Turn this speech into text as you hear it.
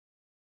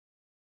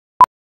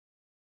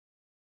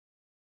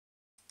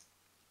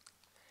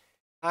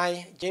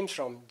Hi, James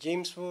from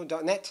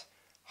jameswu.net.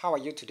 How are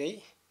you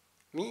today?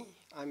 Me,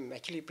 I'm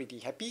actually pretty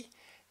happy.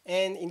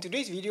 And in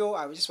today's video,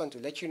 I just want to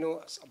let you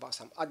know about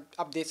some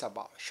updates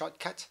about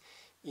Shotcut.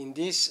 In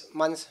this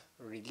month's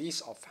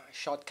release of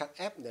Shotcut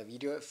app,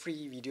 the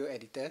free video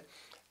editor,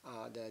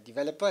 the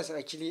developers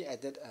actually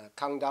added a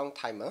countdown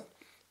timer.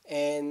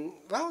 And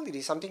well, it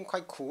is something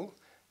quite cool.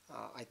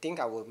 I think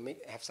I will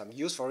have some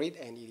use for it,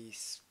 and it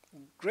is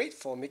great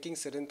for making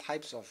certain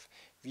types of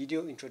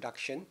video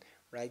introduction,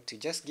 right? To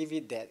just give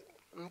it that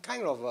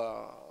kind of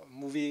a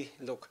movie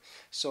look.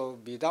 So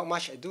without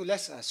much ado,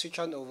 let's switch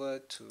on over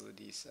to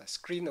this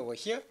screen over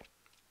here.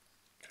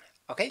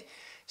 Okay,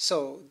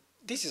 so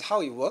this is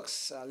how it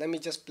works. Let me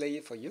just play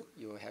it for you.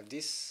 You have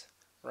this,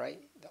 right?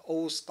 The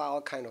old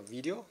style kind of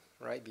video,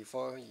 right?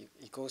 Before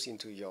it goes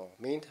into your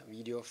main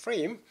video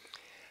frame.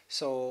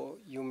 So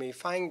you may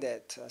find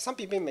that some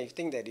people may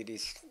think that it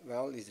is,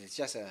 well, it is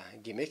just a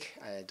gimmick.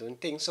 I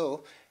don't think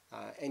so.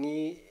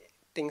 Any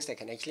things that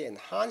can actually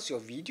enhance your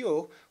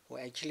video will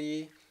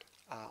actually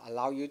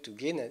allow you to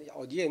gain an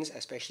audience,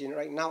 especially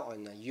right now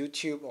on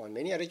YouTube or on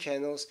many other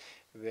channels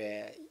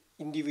where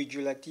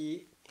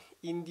individuality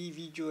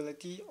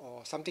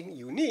or something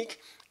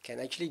unique can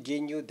actually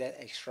gain you that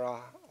extra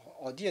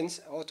audience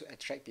or to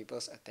attract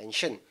people's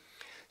attention.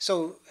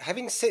 So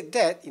having said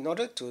that, in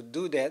order to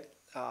do that,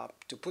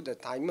 to put the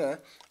timer,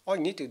 all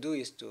you need to do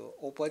is to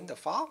open the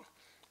file,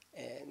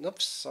 and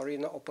oops, sorry,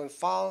 not open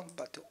file,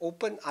 but to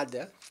open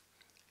other,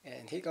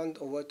 and hit on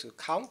over to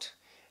count,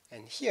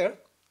 and here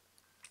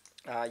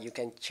you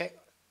can check.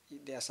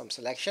 There are some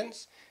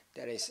selections.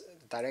 There is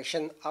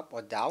direction up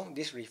or down.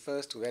 This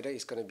refers to whether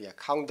it's going to be a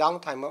countdown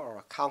timer or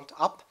a count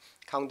up.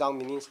 Countdown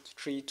means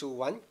 3, 2,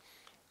 1.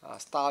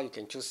 Style, you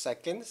can choose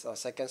seconds or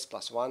seconds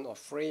plus 1, or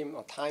frame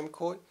or time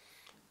code.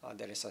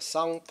 There is a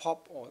sound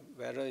pop, or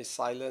whether it's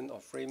silent or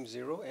frame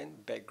 0,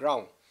 and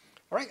background.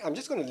 Alright, I'm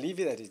just going to leave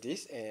it as it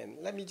is, and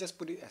let me just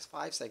put it as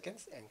 5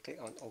 seconds and click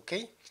on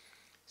OK.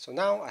 So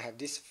now I have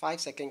this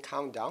 5-second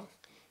countdown,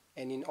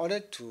 and in order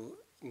to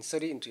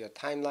insert it into your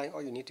timeline,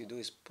 all you need to do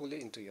is pull it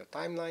into your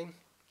timeline.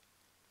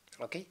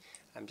 Okay,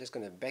 I'm just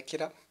going to back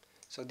it up.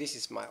 So this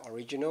is my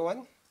original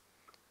one.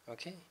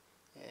 Okay,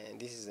 and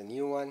this is the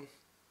new one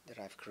that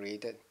I've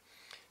created.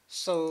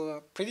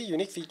 So pretty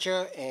unique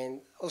feature.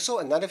 And also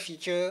another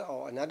feature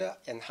or another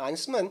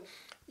enhancement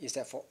is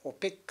that for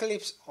opaque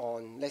clips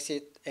on, let's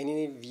say,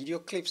 any video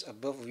clips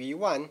above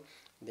V1,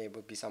 there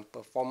will be some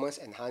performance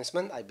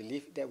enhancement. I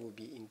believe that will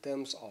be in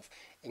terms of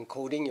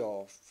encoding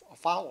your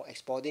file or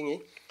exporting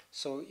it,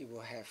 so it will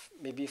have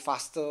maybe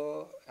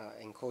faster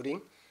encoding,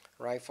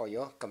 right, for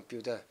your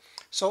computer.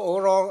 So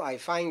overall, I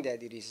find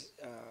that it is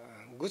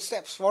good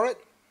steps for it.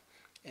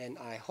 And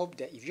I hope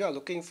that if you are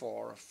looking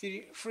for a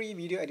free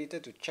video editor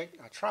to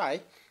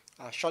try,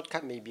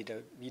 Shotcut may be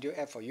the video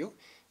app for you.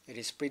 It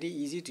is pretty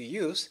easy to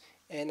use,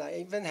 and I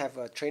even have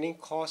a training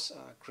course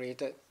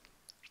created.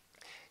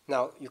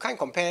 Now, you can't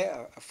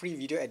compare a free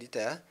video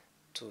editor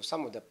to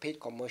some of the paid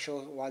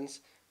commercial ones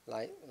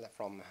like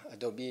from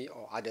Adobe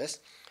or others,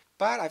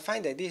 but I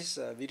find that this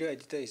video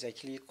editor is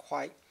actually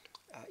quite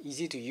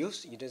easy to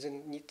use. It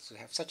doesn't need to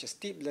have such a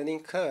steep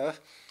learning curve,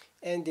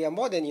 and there are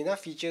more than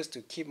enough features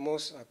to keep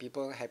most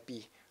people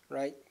happy,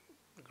 right?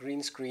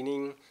 Green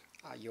screening,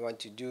 you want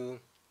to do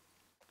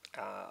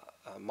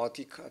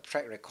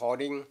multi-track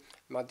recording,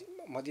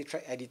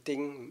 multi-track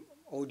editing,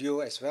 audio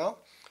as well,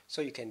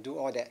 so you can do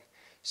all that.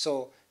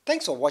 So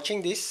thanks for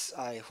watching this.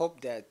 I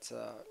hope that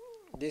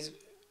this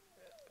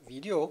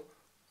video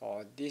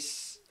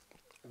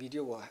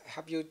will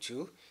help you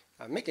to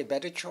make a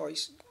better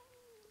choice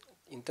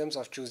in terms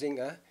of choosing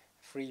a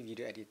free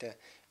video editor.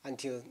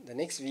 Until the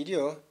next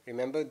video,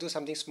 remember, do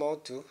something small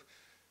to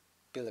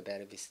build a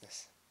better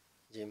business.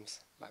 James,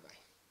 bye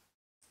bye.